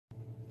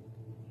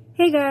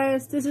Hey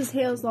guys, this is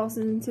Hayles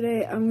Lawson.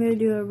 Today I'm going to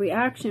do a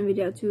reaction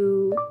video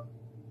to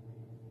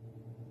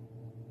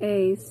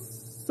a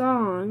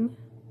song,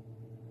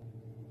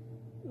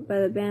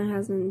 but the band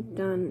hasn't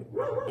done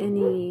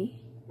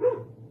any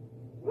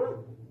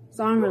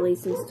song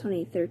release since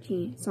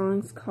 2013. The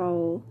song's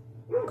called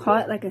Call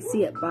It Like I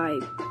See It by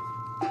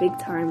Big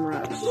Time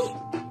Rush.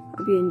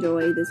 Hope you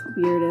enjoy this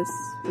weirdest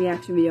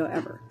reaction video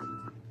ever.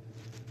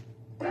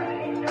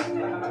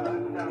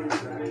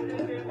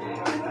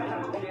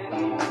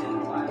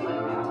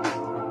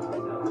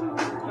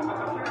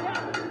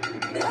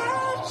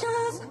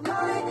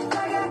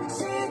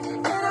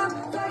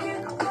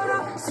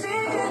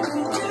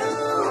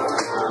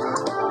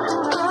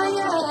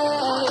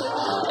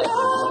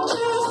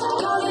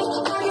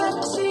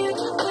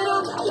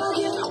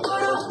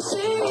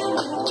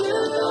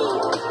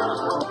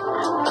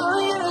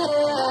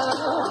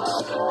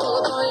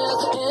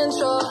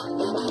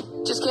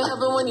 Just can't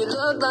help it when you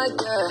look like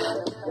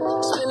that.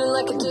 Spinning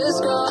like a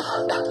disco.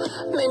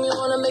 Made me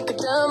wanna make a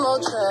demo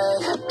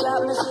track.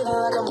 Got me feeling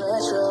like I'm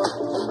retro.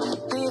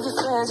 Leave your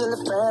friends in the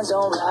friend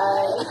zone,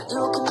 right?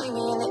 You can meet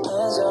me in the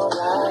end zone,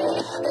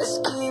 right?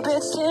 Let's keep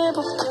it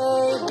simple,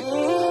 baby.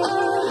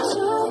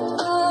 Too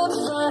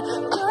upfront,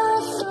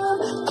 right from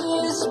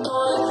this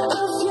point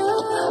of view.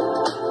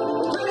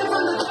 Ready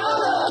from the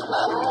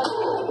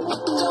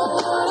don't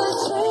wanna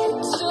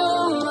take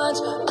too much.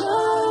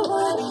 Know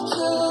what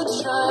you're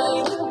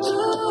trying to do.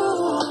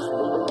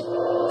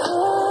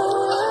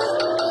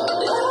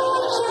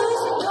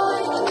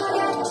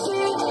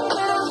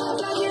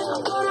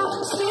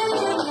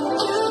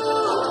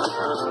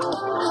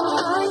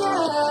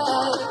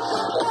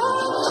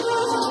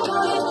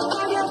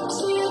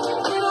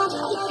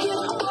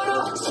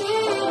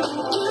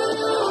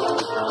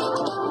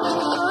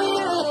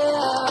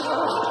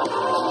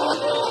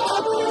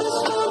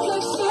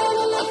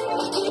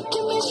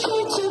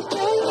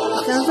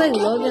 Sounds like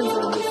Logan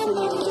from this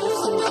video.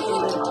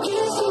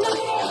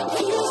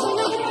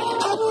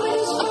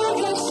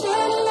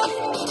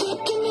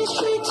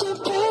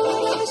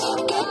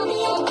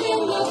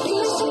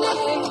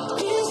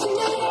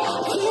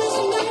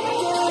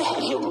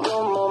 You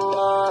blow my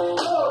mind.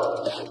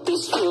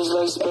 This feels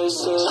like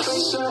spaces.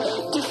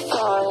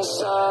 Defying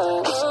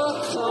signs.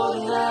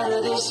 Floating out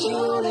of this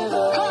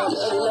universe.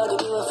 Love to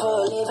do it for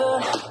a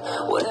living.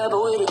 Whatever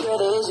we're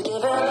together is a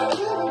given.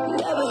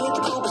 Never hit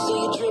the pool, but see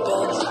you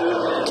dripping.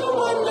 Don't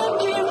wanna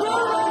be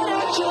wrong, I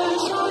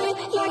just want it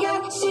like I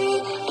see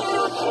it, and I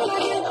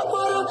like it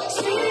what I'm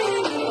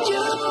seeing in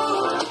you.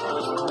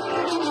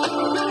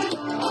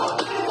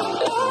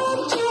 I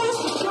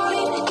just want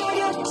it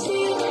like I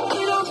see it,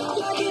 and I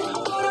like it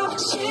what I'm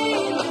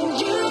seeing in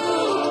you.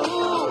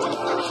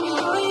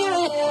 Oh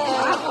yeah.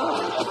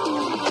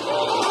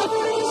 I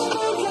really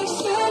smoke like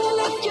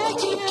satellite, you're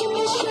taking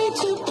me straight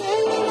to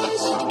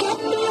paradise. Got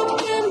me up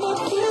in my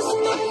feels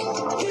tonight.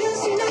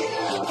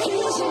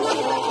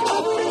 I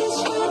really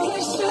smoke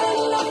like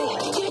satellite,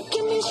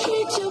 taking me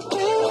straight to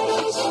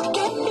paradise.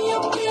 Got me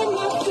up in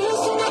my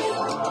feels tonight.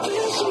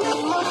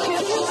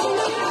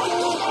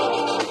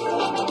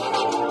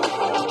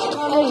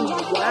 Oh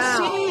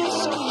wow.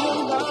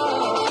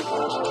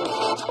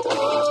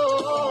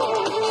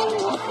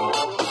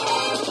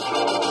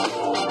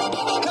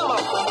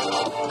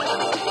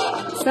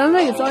 Sounds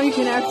like it's all you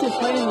can actually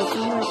play in the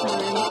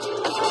summertime.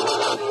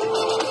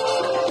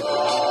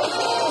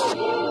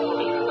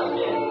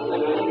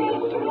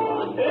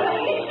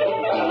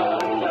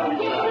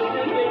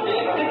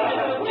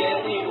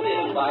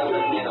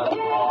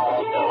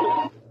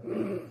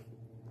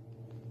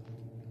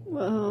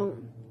 Well,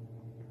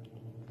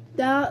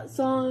 that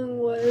song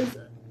was,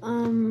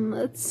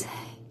 let's say,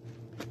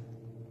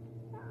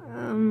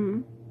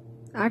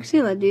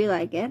 actually I do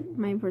like it,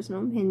 my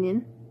personal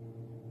opinion.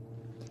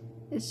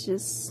 It's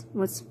just,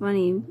 what's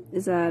funny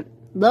is that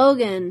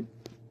Logan,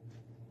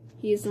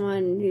 he's the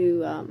one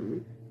who,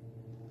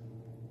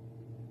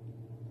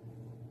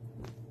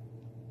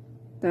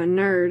 the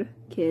nerd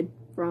kid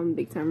from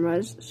Big Time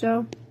Rush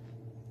show.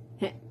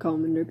 Call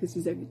him a nerd because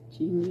he's like a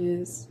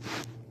genius.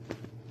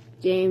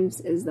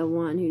 James is the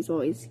one who's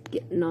always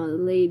getting all the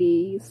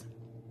ladies.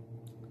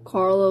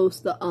 Carlos,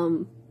 the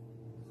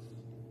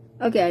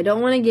okay, I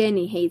don't want to get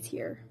any hate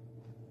here.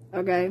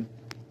 Okay?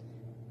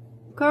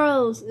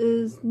 Carlos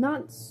is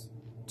not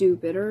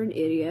stupid or an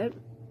idiot,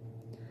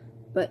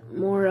 but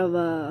more of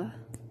a,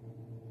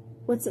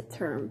 what's the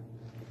term?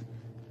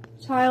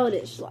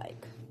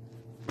 Childish-like.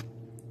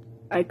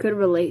 I could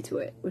relate to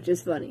it, which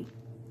is funny.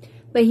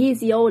 But he's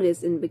the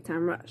oldest in Big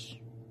Time Rush.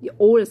 The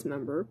oldest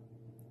member.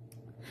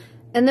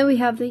 And then we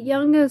have the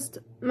youngest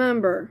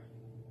member,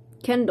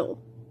 Kendall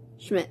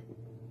Schmidt.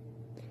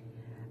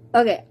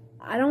 Okay,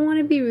 I don't want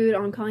to be rude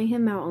on calling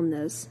him out on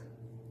this,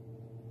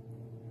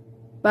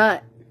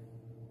 but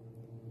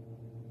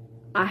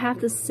I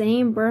have the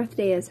same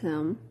birthday as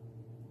him,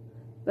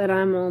 but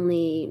I'm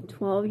only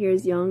 12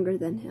 years younger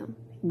than him.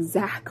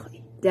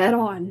 Exactly. Dead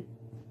on.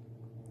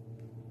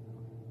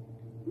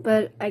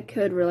 But I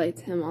could relate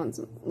to him on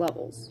some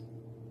levels.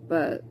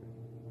 But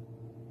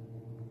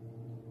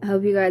I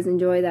hope you guys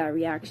enjoyed that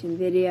reaction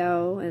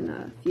video, and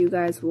if you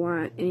guys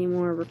want any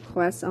more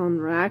requests on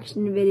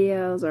reaction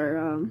videos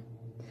or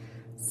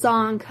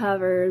song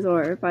covers,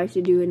 or if I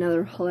should do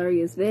another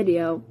hilarious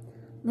video,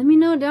 let me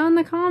know down in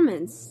the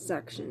comments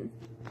section.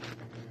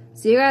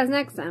 See you guys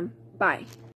next time. Bye.